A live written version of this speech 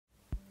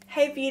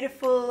Hey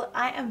beautiful,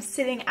 I am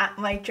sitting at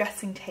my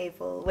dressing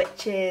table,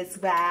 which is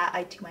where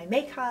I do my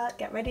makeup,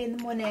 get ready in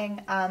the morning,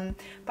 but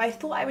I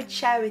thought I would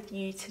share with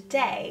you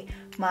today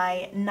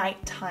my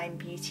nighttime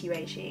beauty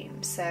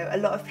regime. So a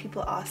lot of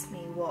people ask me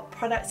what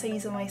products I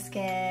use on my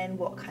skin,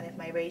 what kind of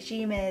my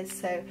regime is,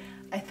 so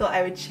I thought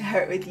I would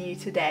share it with you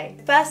today.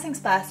 First things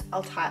first,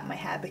 I'll tie up my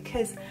hair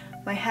because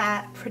my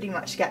hair pretty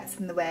much gets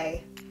in the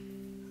way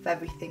of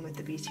everything with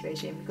the beauty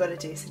regime you've got to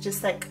do. So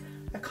just like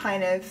a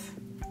kind of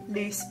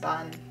loose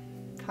bun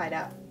tied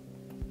up,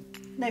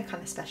 no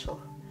kind of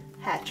special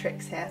hair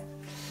tricks here.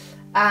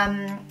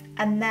 And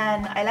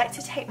then I like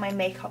to take my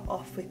makeup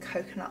off with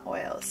coconut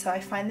oil. So I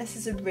find this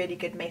is a really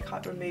good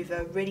makeup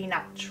remover, really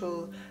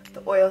natural.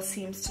 The oil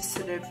seems to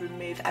sort of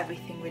remove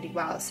everything really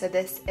well. So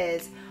this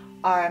is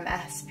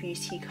RMS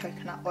Beauty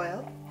Coconut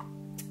Oil.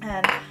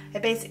 And I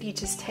basically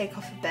just take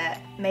off a bit,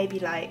 maybe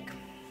like,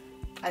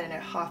 I don't know,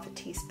 half a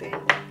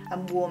teaspoon,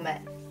 and warm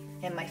it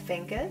in my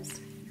fingers.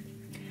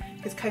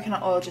 Because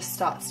coconut oil just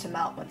starts to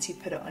melt once you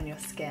put it on your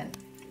skin.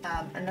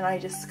 And then I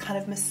just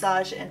kind of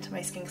massage it into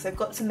my skin because I've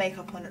got some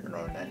makeup on at the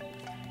moment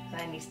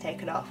and I need to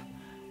take it off.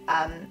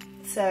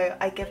 So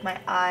I give my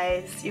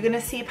eyes, you're going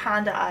to see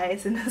panda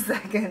eyes in a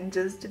second,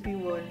 just to be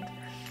warned.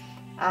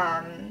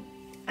 And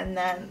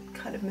then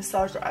kind of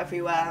massage it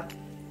everywhere.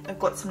 I've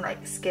got some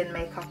like skin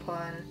makeup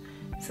on,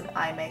 some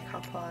eye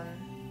makeup on,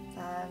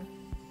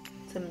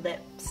 some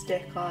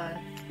lipstick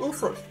on, all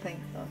sorts of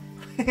things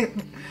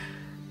on.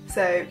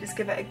 So just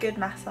give it a good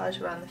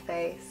massage around the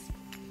face,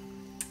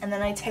 and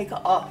then I take it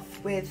off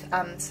with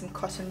some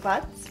cotton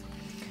buds.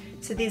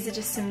 So these are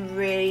just some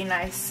really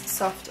nice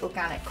soft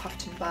organic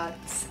cotton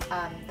buds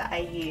that I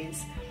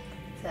use.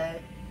 So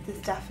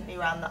just definitely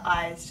around the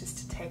eyes just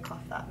to take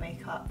off that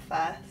makeup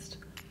first.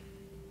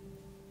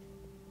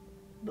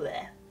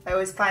 Blech. I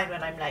always find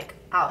when I'm like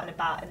out and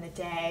about in the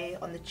day,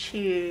 on the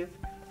tube,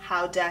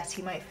 how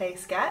dirty my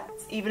face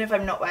gets. Even if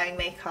I'm not wearing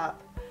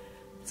makeup,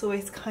 it's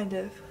always kind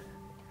of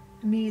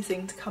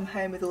amusing to come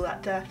home with all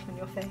that dirt on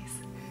your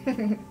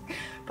face.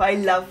 But I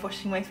love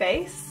washing my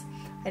face.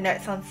 I know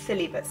it sounds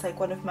silly, but it's like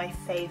one of my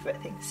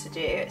favourite things to do.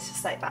 It's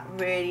just like that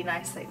really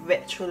nice like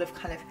ritual of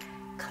kind of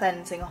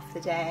cleansing off the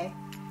day.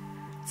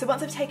 So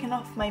once I've taken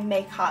off my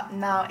makeup,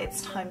 now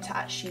it's time to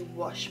actually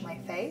wash my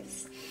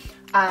face.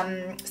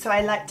 So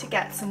I like to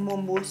get some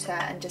warm water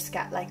and just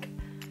get like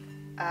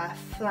a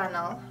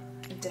flannel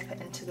and dip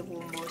it into the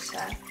warm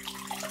water.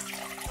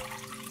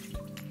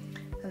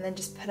 And then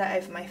just put it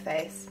over my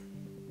face.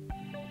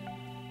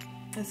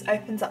 This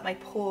opens up my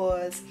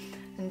pores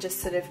and just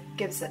sort of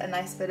gives it a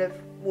nice bit of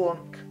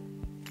warmth.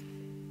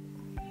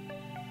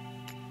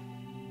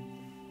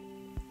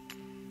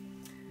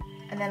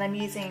 And then I'm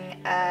using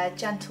a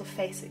gentle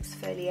face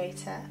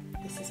exfoliator.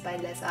 This is by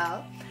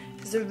Zoella.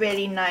 This is a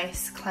really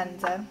nice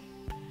cleanser.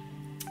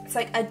 It's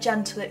like a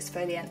gentle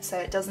exfoliant, so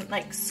it doesn't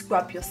like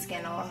scrub your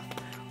skin off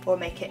or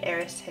make it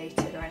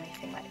irritated or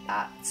anything like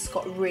that. It's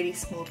got really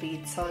small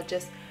beads, so I'll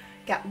just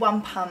get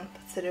one pump,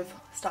 sort of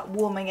start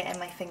warming it in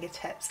my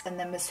fingertips and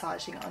then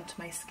massaging it onto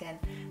my skin.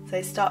 So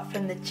I start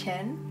from the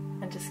chin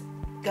and just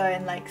go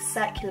in like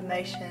circular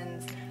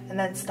motions and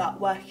then start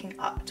working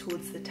up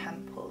towards the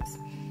temples,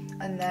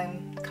 and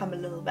then come a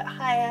little bit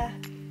higher,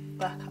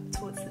 work up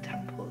towards the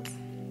temples.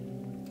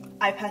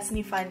 I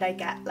personally find I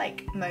get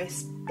like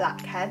most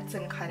blackheads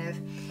and kind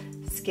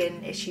of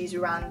skin issues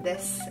around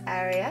this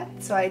area,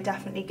 so I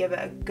definitely give it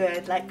a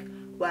good like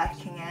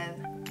working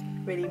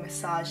in, really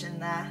massage in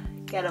there,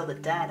 get all the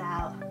dirt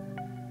out.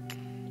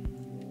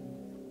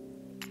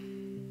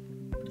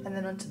 And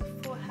then onto the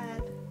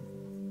forehead,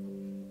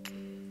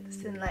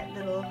 just in like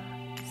little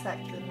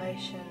circular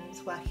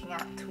motions, working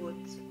out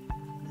towards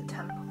the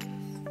temples,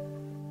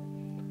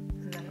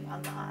 and then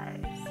around the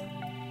eyes.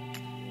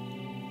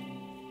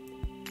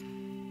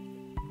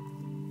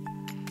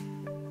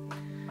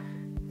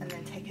 And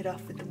then take it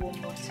off with the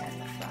warm water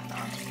and the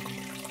flannel.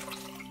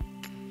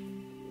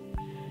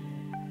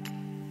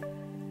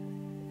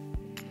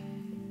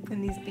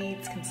 And these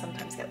beads can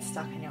sometimes get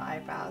stuck in your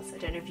eyebrows. I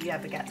don't know if you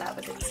ever get that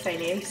with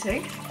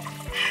exfoliating,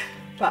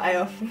 but I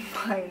often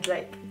find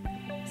like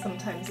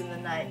sometimes in the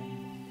night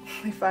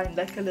I find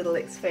like a little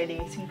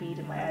exfoliating bead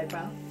in my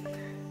eyebrow.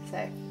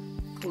 So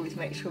always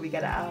make sure we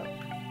get it out.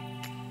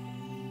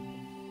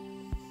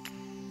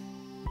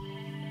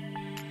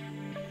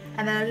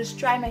 And then I'll just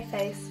dry my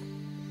face.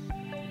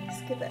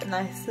 Just give it a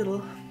nice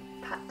little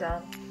pat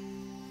down.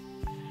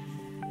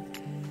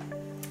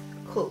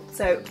 Cool,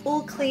 so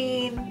all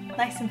clean,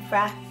 nice and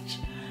fresh,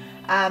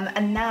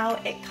 and now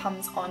it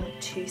comes on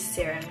to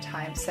serum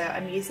time. So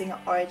I'm using an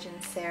Origin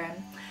serum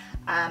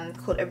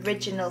called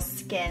Original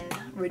Skin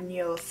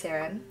Renewal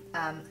Serum.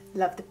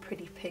 Love the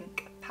pretty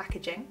pink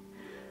packaging.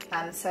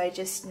 So I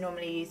just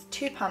normally use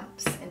 2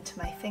 pumps into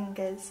my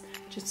fingers,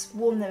 just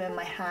warm them in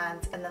my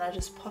hands, and then I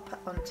just pop it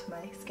onto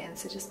my skin,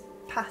 so just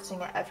patting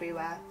it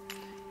everywhere,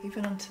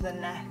 even onto the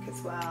neck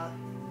as well.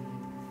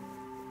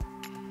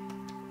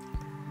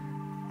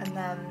 And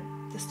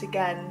then just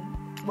again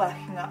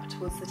working up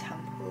towards the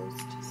temples,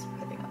 just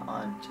putting it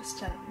on just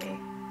gently.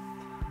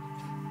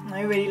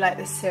 I really like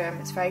this serum.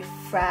 It's very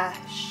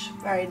fresh,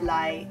 very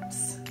light.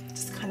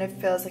 Just kind of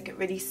feels like it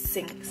really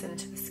sinks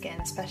into the skin,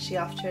 especially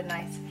after a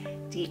nice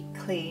deep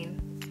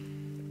clean.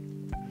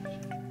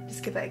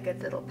 Just give it a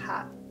good little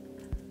pat.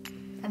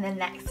 And then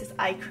next is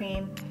eye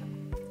cream,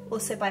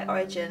 also by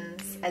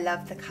Origins. I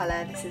love the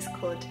colour. This is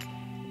called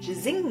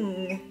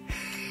Jazing,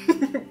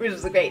 which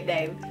is a great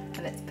name,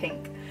 and it's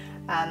pink.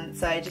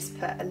 So I just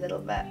put a little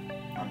bit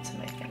onto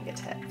my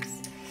fingertips.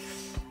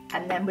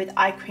 And then with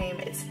eye cream,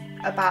 it's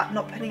about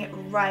not putting it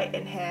right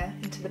in here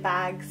into the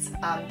bags,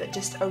 but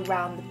just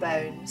around the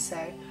bone. So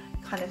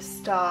kind of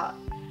start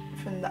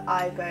from the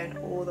eye bone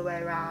all the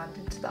way around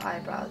into the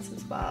eyebrows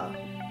as well,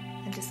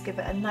 and just give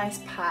it a nice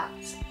pat,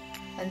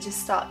 and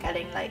just start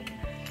getting like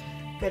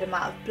a good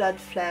amount of blood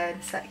flow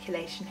and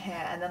circulation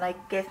here. And then I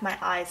give my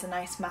eyes a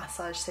nice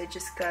massage, so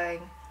just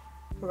going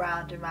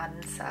around and around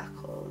in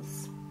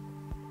circles.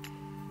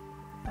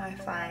 I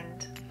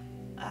find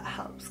that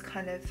helps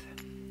kind of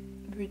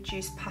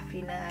reduce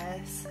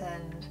puffiness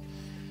and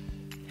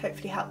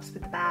hopefully helps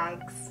with the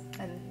bags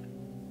and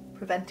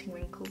preventing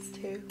wrinkles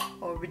too,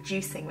 or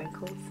reducing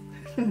wrinkles.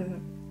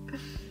 Let's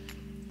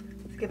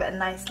give it a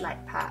nice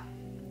light pat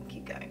and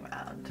keep going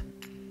around.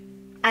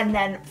 And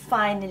then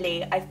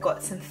finally I've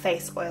got some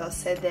face oil.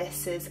 So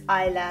this is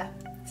Isla,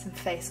 some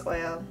face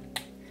oil,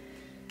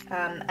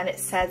 and it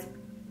says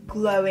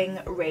glowing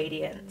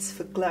radiance,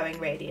 for glowing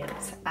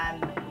radiance,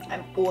 and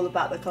I'm all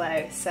about the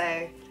glow,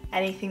 so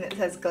anything that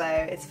says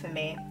glow is for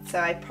me. So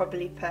I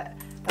probably put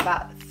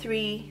about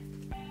 3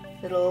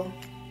 little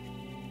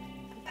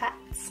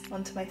pipettes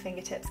onto my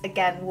fingertips,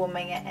 again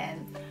warming it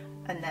in,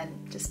 and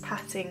then just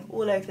patting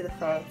all over the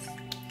forehead.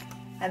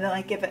 And then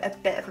I give it a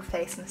bit of a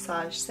face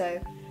massage,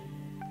 so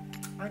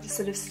I just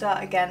sort of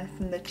start again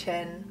from the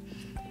chin,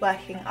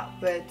 working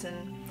upwards,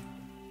 and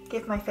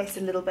give my face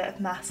a little bit of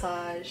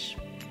massage.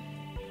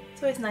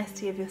 It's always nice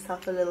to give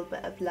yourself a little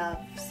bit of love,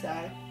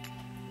 so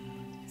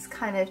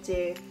kind of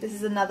do, this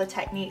is another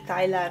technique that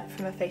I learned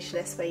from a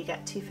facialist, where you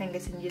get 2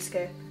 fingers and you just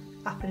go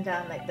up and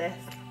down like this.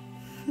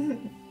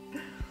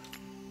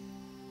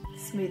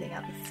 Smoothing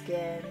out the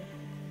skin.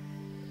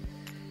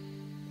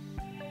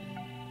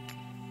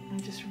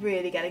 And just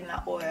really getting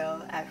that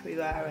oil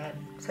everywhere,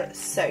 and so it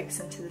soaks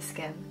into the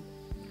skin.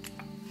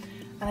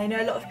 And I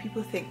know a lot of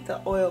people think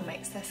that oil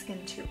makes their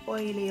skin too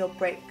oily or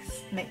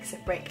makes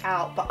it break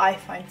out, but I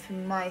find for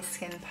my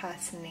skin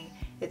personally,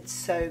 it's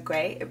so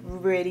great. It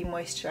really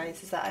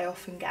moisturizes it. I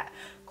often get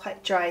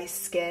quite dry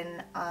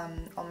skin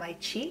on my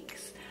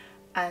cheeks,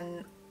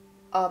 and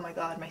oh my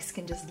god, my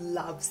skin just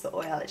loves the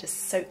oil. It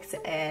just soaks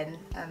it in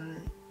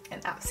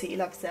and absolutely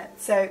loves it.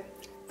 So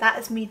that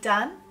is me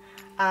done.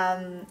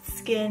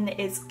 Skin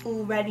is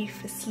all ready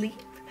for sleep.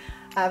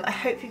 I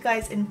hope you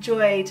guys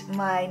enjoyed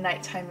my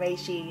nighttime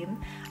regime.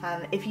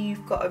 If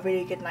you've got a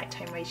really good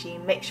nighttime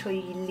regime, make sure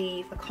you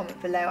leave a comment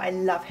below. I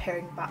love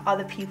hearing about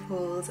other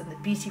people's and the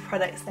beauty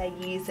products they're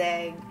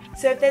using.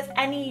 So if there's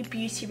any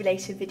beauty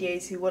related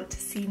videos you want to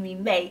see me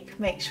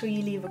make sure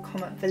you leave a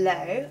comment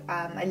below.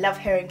 I love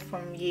hearing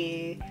from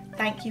you.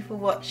 Thank you for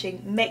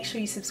watching. Make sure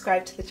you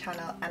subscribe to the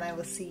channel, and I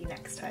will see you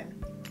next time.